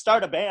 oh, let's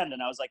start a band.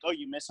 And I was like, oh,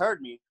 you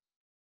misheard me.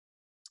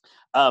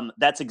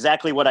 That's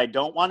exactly what I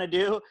don't want to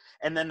do.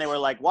 And then they were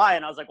like, why?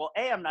 And I was like, well,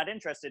 A, I'm not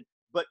interested.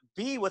 But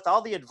B, with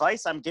all the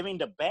advice I'm giving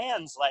to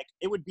bands, like,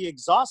 it would be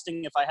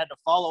exhausting if I had to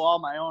follow all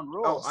my own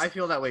rules. Oh, I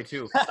feel that way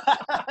too.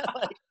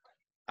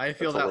 I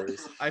feel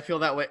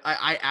that way.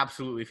 I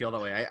absolutely feel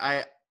that way.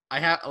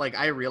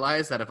 I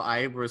realize that if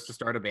I was to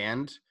start a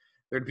band,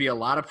 there'd be a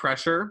lot of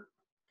pressure,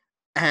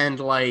 and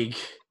like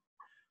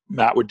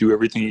Matt would do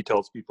everything he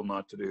tells people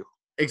not to do.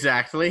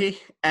 Exactly.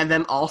 And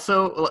then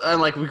also,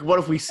 and like, what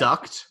if we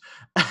sucked?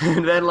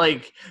 And then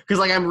like, because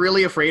like I'm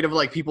really afraid of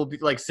like people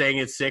like saying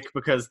it's sick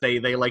because they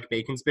like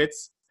bacon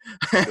spits.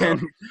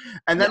 And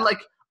then like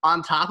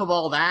on top of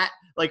all that,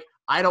 like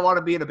I don't want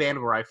to be in a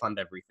band where I fund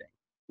everything.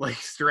 Like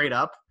straight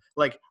up.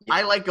 Like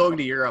I like going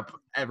to Europe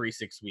every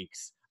 6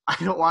 weeks. I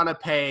don't want to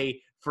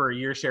pay for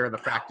your share of the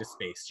practice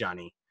space,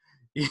 Johnny.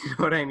 You know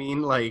what I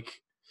mean? Like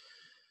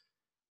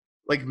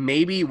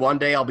maybe one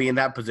day I'll be in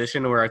that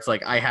position where it's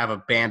like I have a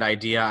band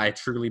idea I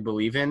truly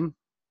believe in.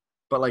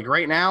 But like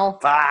right now,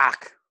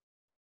 fuck.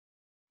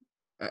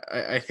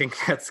 I think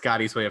that's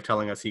Scotty's way of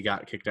telling us he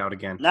got kicked out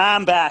again. Nah,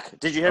 I'm back.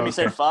 Did you hear me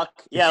say fuck?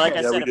 Yeah, like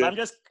I said,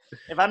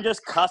 if I'm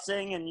just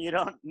cussing and you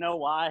don't know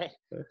why,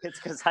 it's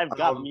because I've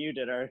got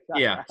muted or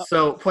yeah.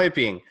 So point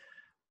being,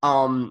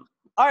 all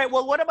right.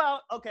 Well, what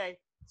about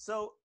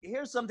so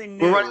here's something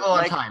new. We're running low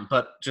on time,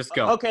 but just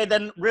go. Okay,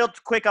 then real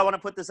quick, I want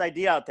to put this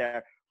idea out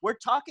there. We're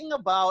talking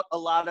about a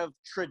lot of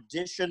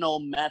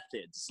traditional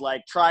methods,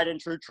 like tried and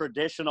true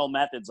traditional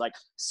methods, like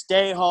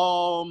stay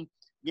home,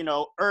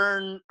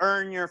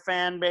 earn your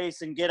fan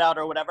base and get out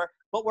or whatever.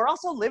 But we're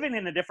also living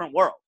in a different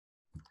world.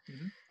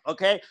 Mm-hmm.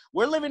 Okay?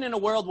 We're living in a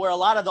world where a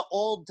lot of the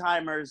old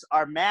timers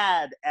are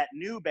mad at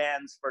new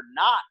bands for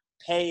not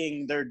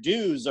paying their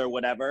dues or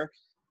whatever.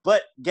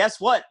 But guess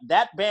what?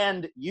 That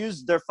band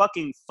used their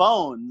fucking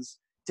phones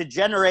to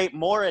generate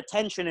more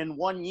attention in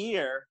 1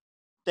 year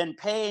than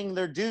paying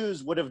their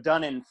dues would have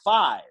done in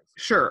 5.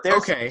 Sure.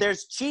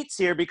 There's cheats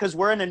here because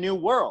we're in a new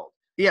world.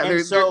 Yeah,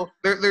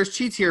 there's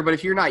cheats here, but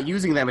if you're not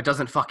using them, it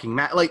doesn't fucking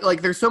matter.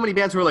 Like there's so many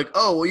bands who are like,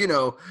 oh,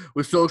 well,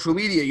 with social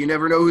media, you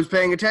never know who's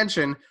paying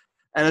attention.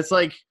 And it's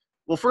like,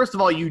 well, first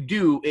of all, you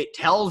do. It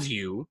tells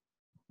you.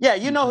 Yeah,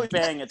 you know who's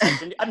paying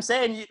attention. I'm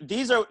saying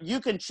you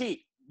can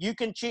cheat. You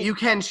can cheat. You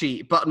can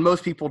cheat, but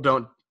most people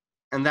don't.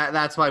 And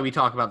that's why we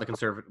talk about the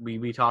conservative.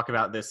 We talk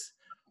about this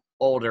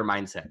older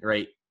mindset,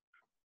 right?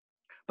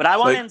 But I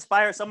want to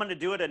inspire someone to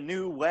do it a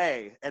new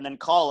way and then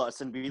call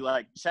us and be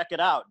like, check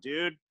it out,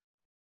 dude.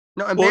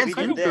 No, and bands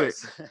do do it.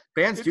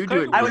 Bands do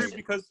do it.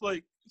 Because,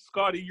 like,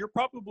 Scotty, you're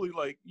probably,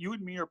 like, you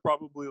and me are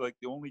probably, like,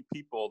 the only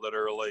people that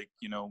are, like,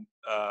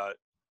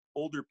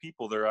 older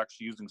people that are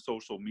actually using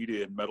social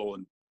media and metal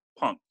and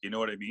punk. You know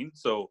what I mean?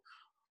 So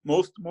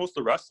most of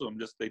the rest of them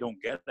they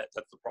don't get that.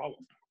 That's the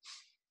problem.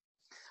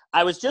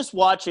 I was just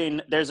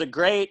watching, there's a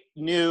great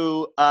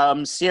new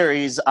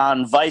series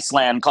on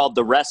Viceland called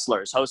The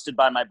Wrestlers, hosted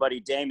by my buddy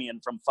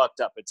Damien from Fucked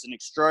Up. It's an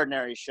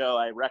extraordinary show.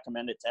 I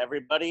recommend it to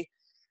everybody.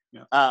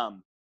 Yeah.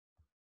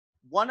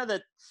 One of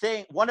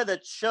the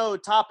show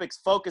topics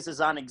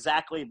focuses on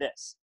exactly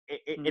this.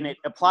 And it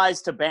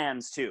applies to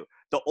bands too.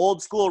 The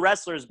old school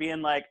wrestlers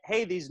being like,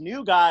 hey, these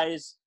new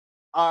guys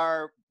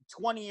are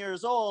 20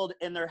 years old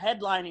and they're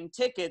headlining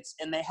tickets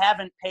and they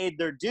haven't paid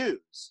their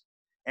dues.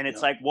 And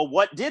it's like, well,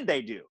 what did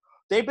they do?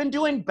 They've been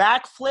doing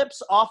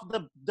backflips off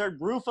the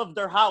roof of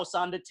their house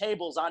onto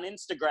tables on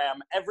Instagram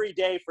every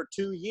day for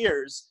 2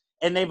 years,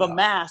 and they've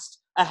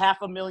amassed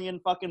 500,000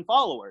 fucking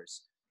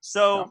followers.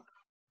 So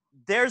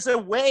there's a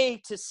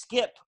way to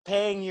skip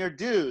paying your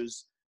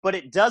dues, but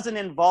it doesn't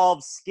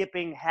involve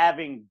skipping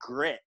having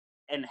grit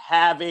and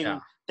having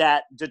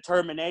that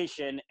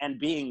determination and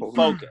being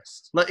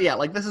focused.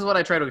 Like this is what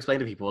I try to explain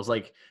to people. Is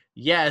like,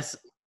 yes,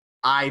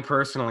 I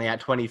personally at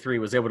 23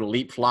 was able to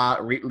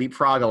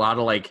leapfrog a lot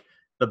of like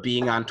the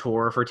being on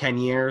tour for 10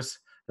 years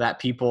that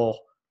people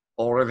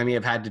older than me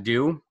have had to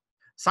do.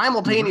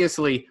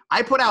 Simultaneously,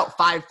 I put out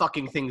 5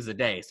 fucking things a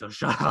day, so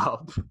shut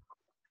up.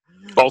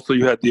 Also,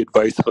 you had the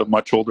advice of a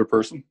much older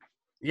person.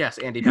 Yes,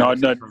 Andy No,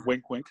 Patterson.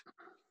 wink, wink.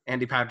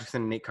 Andy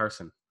Patterson and Nate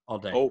Carson all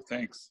day. Oh,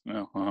 thanks.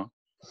 Yeah.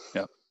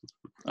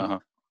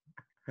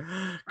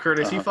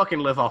 Curtis, you fucking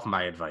live off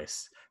my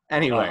advice.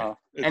 Anyway.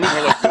 It's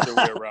more like the other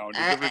way around,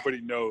 as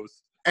everybody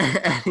knows.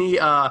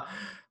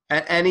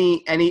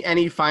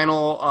 Any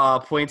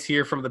final points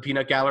here from the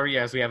peanut gallery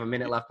as we have a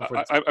minute left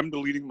before I'm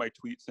deleting my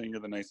tweet saying you're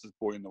the nicest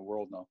boy in the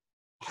world now.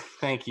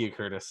 Thank you,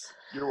 Curtis.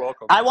 You're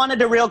welcome. I wanted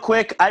to real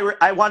quick,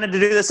 I wanted to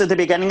do this at the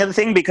beginning of the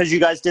thing because you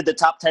guys did the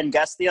top 10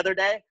 guests the other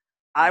day.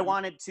 I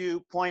wanted to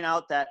point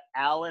out that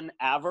Alan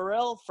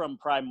Averill from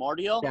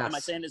Primordial, am I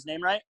saying his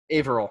name right?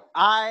 Averill.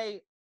 I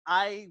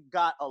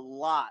got a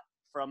lot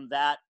from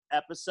that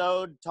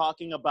episode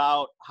talking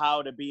about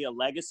how to be a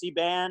legacy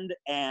band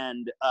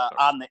and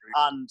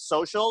on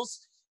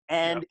socials,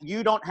 and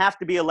you don't have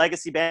to be a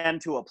legacy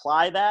band to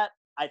apply that.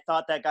 I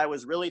thought that guy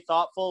was really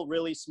thoughtful,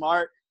 really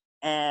smart,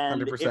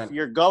 and 100%. if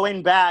you're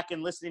going back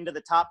and listening to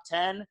the top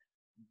 10,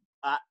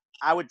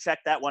 I would check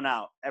that one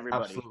out,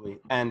 everybody. Absolutely.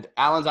 And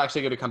Alan's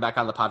actually going to come back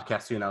on the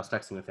podcast soon. I was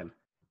texting with him.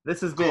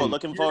 This has been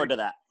looking forward to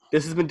that.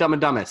 This has been Dumb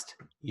and Dumbest.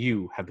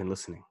 You have been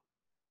listening.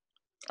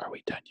 Are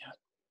we done yet?